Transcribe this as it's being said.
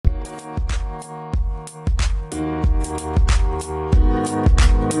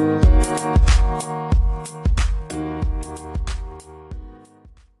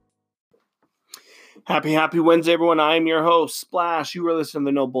Happy Wednesday, everyone. I am your host, Splash. You are listening to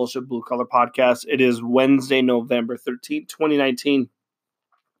the No Bullshit Blue Collar Podcast. It is Wednesday, November 13th, 2019.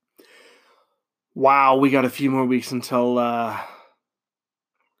 Wow, we got a few more weeks until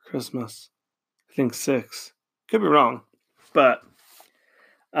Christmas. I think 6. Could be wrong. But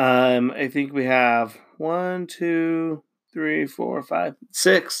I think we have 1, 2, 3, 4, 5,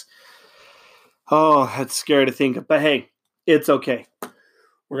 6. Oh, that's scary to think of. But hey, it's okay.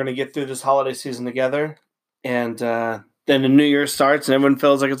 We're going to get through this holiday season together. And then the new year starts and everyone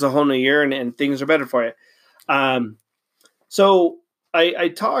feels like it's a whole new year and things are better for you. So I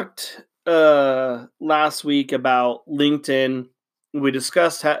talked last week about LinkedIn. We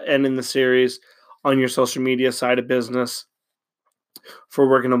discussed and in the series on your social media side of business for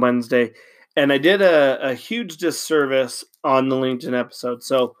working on Wednesday. And I did a huge disservice on the LinkedIn episode.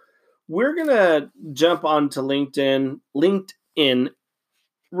 So we're going to jump onto LinkedIn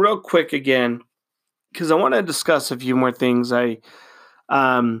real quick again, because I want to discuss a few more things. I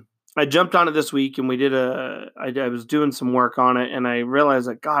jumped on it this week and we did I was doing some work on it and I realized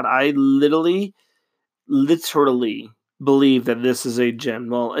that, God, I literally believe that this is a gem.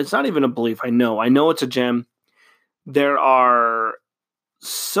 Well, it's not even a belief. I know it's a gem. There are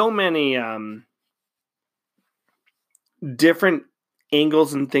so many different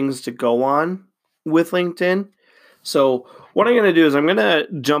angles and things to go on with LinkedIn. So what I'm going to do is I'm going to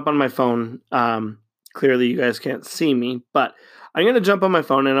jump on my phone. Clearly you guys can't see me, but I'm going to jump on my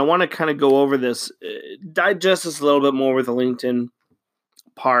phone and I want to kind of go over this, digest this a little bit more with the LinkedIn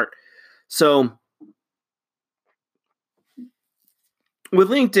part. So with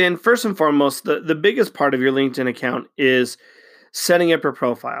LinkedIn, first and foremost, the biggest part of your LinkedIn account is setting up your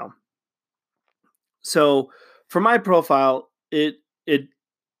profile. So for my profile, it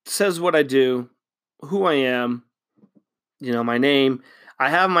says what I do, who I am, my name. I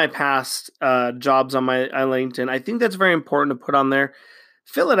have my past jobs on my LinkedIn. I think that's very important to put on there.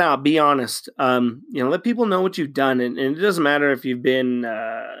 Fill it out. Be honest. Let people know what you've done, and it doesn't matter if you've been,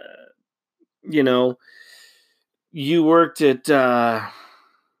 you worked at, I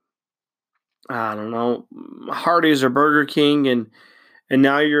don't know, Hardee's or Burger King, and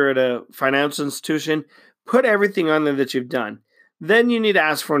now you're at a financial institution. Put everything on there that you've done. Then you need to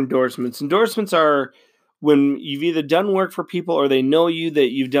ask for endorsements. Endorsements are when you've either done work for people or they know you,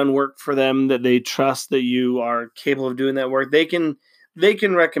 that you've done work for them, that they trust that you are capable of doing that work. They can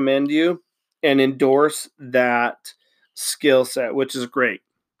recommend you and endorse that skill set, which is great.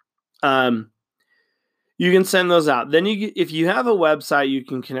 You can send those out. Then if you have a website, you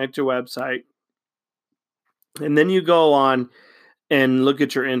can connect your website, and then you go on and look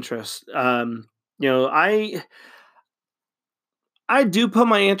at your interests. I do put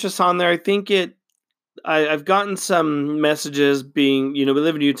my interests on there. I think I've gotten some messages being, we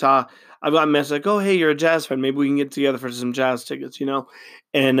live in Utah. I've gotten messages like, oh, hey, you're a jazz fan. Maybe we can get together for some jazz tickets,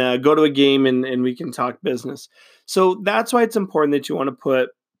 and go to a game and we can talk business. So that's why it's important that you want to put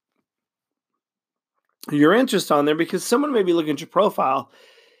your interest on there, because someone may be looking at your profile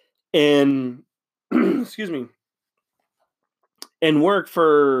and, excuse me, and work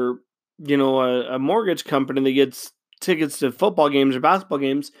for, a mortgage company that gets tickets to football games or basketball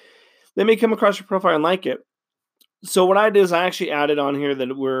games. They may come across your profile and like it. So what I did is I actually added on here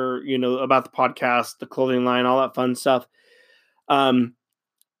that we're, about the podcast, the clothing line, all that fun stuff.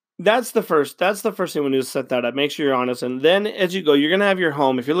 That's the first thing we do, is set that up. Make sure you're honest. And then as you go, you're going to have your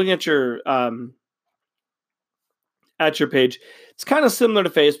home. If you're looking at your page, it's kind of similar to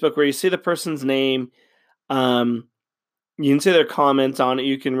Facebook, where you see the person's name. You can see their comments on it.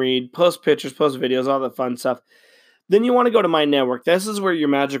 You can read, post pictures, post videos, all the fun stuff. Then you want to go to My Network. This is where your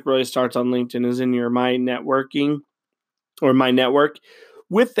magic really starts on LinkedIn, is in your My Networking or My Network.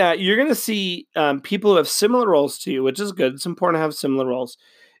 With that, you're going to see people who have similar roles to you, which is good. It's important to have similar roles.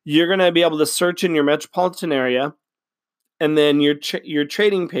 You're going to be able to search in your metropolitan area, and then your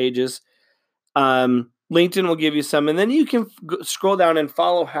trading pages. LinkedIn will give you some, and then you can scroll down and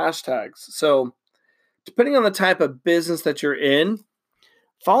follow hashtags. So depending on the type of business that you're in,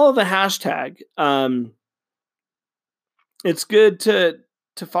 follow the hashtag. It's good to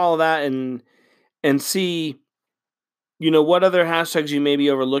follow that and see, what other hashtags you may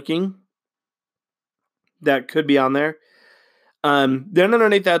be overlooking that could be on there. Then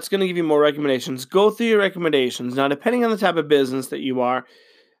underneath that, it's going to give you more recommendations. Go through your recommendations. Now, depending on the type of business that you are,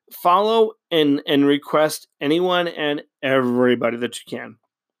 follow and request anyone and everybody that you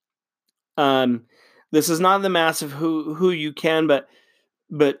can. This is not the massive who you can, but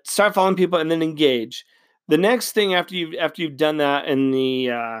start following people and then engage. The next thing after you've done that in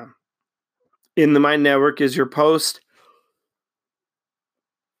the My Network is your post.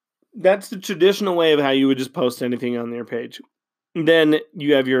 That's the traditional way of how you would just post anything on your page. Then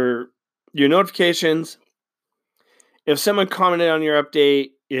you have your notifications. If someone commented on your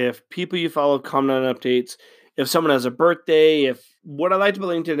update, if people you follow comment on updates, if someone has a birthday, if what I like about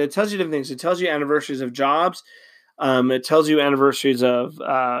LinkedIn, it tells you different things. It tells you anniversaries of jobs. It tells you anniversaries of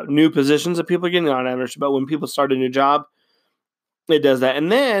new positions that people are getting on anniversary. But when people start a new job, it does that.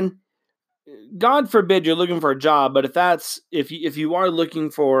 And then, God forbid, you're looking for a job. But if you are looking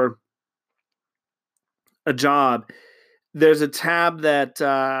for a job, there's a tab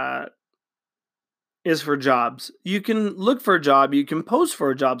that is for jobs. You can look for a job. You can post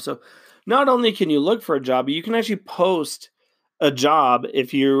for a job. So not only can you look for a job, but you can actually post a job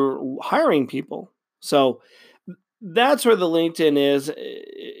if you're hiring people. So that's where the LinkedIn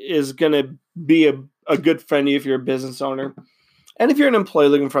is going to be a good friend if you're a business owner. And if you're an employee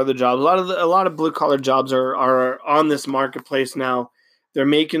looking for other jobs, a lot of blue collar jobs are on this marketplace now. They're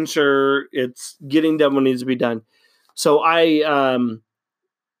making sure it's getting done what needs to be done. So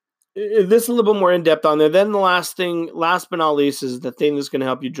this is a little bit more in depth on there. Then the last but not least, is the thing that's going to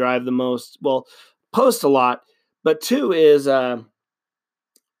help you drive the most. Well, post a lot, but two is your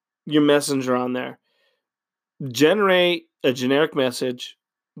messenger on there. Generate a generic message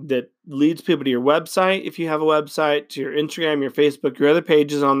that leads people to your website, if you have a website, to your Instagram, your Facebook, your other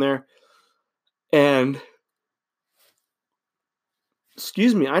pages on there. And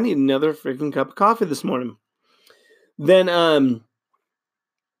excuse me, I need another freaking cup of coffee this morning. Then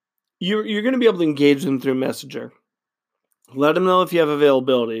you're going to be able to engage them through Messenger. Let them know if you have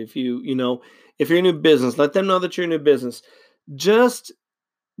availability. If if you're a new business, let them know that you're a new business. Just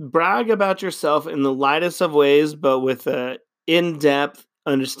brag about yourself in the lightest of ways, but with a in-depth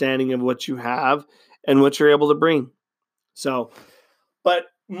understanding of what you have and what you're able to bring. So, but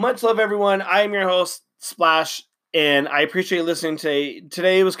much love, everyone. I am your host, Splash, and I appreciate you listening today.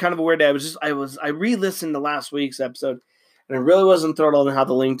 Today was kind of a weird day. I re-listened to last week's episode, and I really wasn't thrilled on how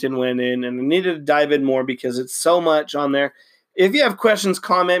the LinkedIn went in, and I needed to dive in more because it's so much on there. If you have questions,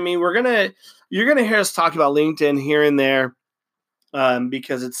 comment me. You're gonna hear us talk about LinkedIn here and there,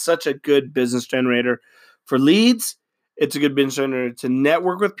 because it's such a good business generator for leads. It's a good business generator to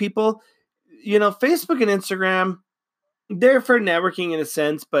network with people. Facebook and Instagram, they're for networking in a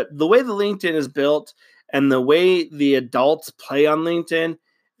sense, but the way the LinkedIn is built and the way the adults play on LinkedIn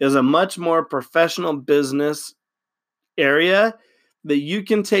is a much more professional business area that you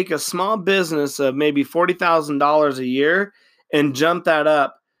can take a small business of maybe $40,000 a year and jump that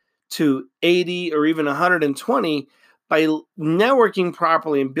up to 80 or even 120 by networking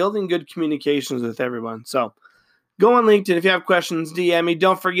properly and building good communications with everyone. So go on LinkedIn. If you have questions, DM me.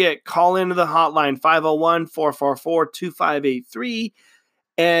 Don't forget, call into the hotline, 501-444-2583,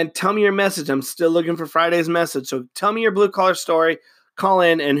 and tell me your message. I'm still looking for Friday's message. So tell me your blue collar story. Call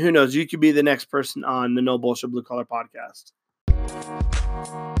in, and who knows, you could be the next person on the No Bullshit Blue Collar Podcast.